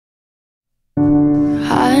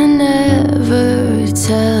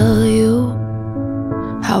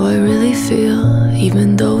feel,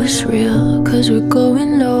 even though it's real, 'cause we're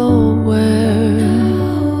going nowhere.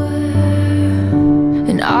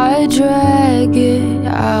 And I drag it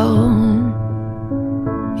out,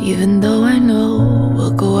 even though I know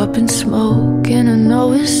we'll go up in smoke, and I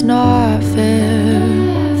know it's not fair.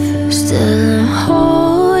 Still I'm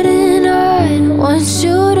holding on, want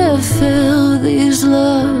you to fill these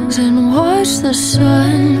lungs and watch the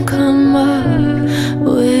sun come up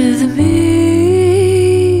with me.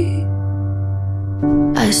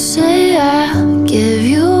 I say I'll give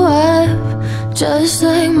you up, just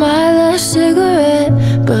like my last cigarette.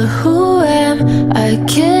 But who am I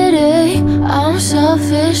kidding? I'm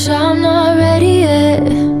selfish, I'm not ready yet.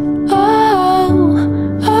 Oh,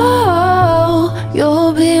 oh,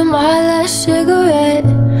 you'll be my last cigarette.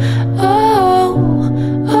 Oh,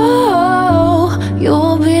 oh,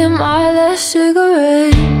 you'll be my last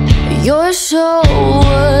cigarette. You're so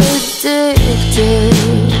addictive.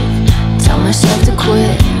 Tell myself to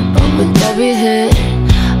quit, but with every hit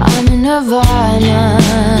I'm in nirvana.